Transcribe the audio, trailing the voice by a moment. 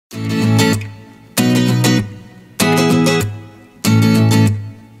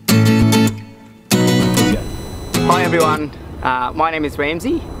everyone, my name is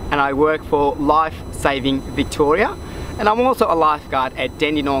Ramsey and I work for Life Saving Victoria, and I'm also a lifeguard at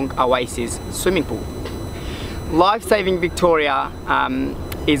Dandenong Oasis swimming pool. Life Saving Victoria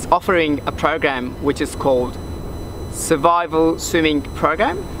is offering a program which is called Survival Swimming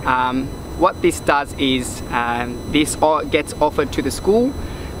Program. What this does is this gets offered to the school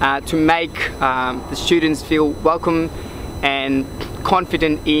to make the students feel welcome and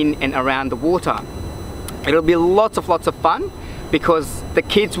confident in and around the water. It'll be lots of fun because the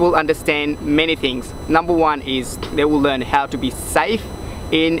kids will understand many things. Number one is they will learn how to be safe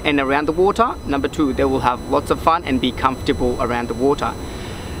in and around the water. Number two, they will have lots of fun and be comfortable around the water.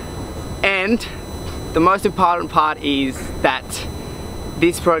 And the most important part is that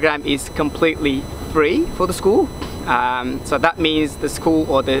this program is completely free for the school. So that means the school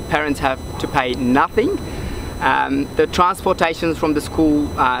or the parents have to pay nothing. The transportations from the school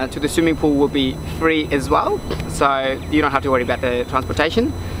to the swimming pool will be free as well, so you don't have to worry about the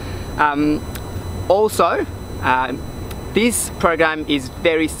transportation. Also, this program is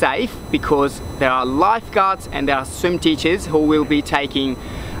very safe because there are lifeguards and there are swim teachers who will be taking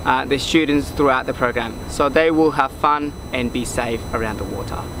the students throughout the program, so they will have fun and be safe around the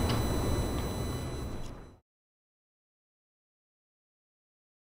water.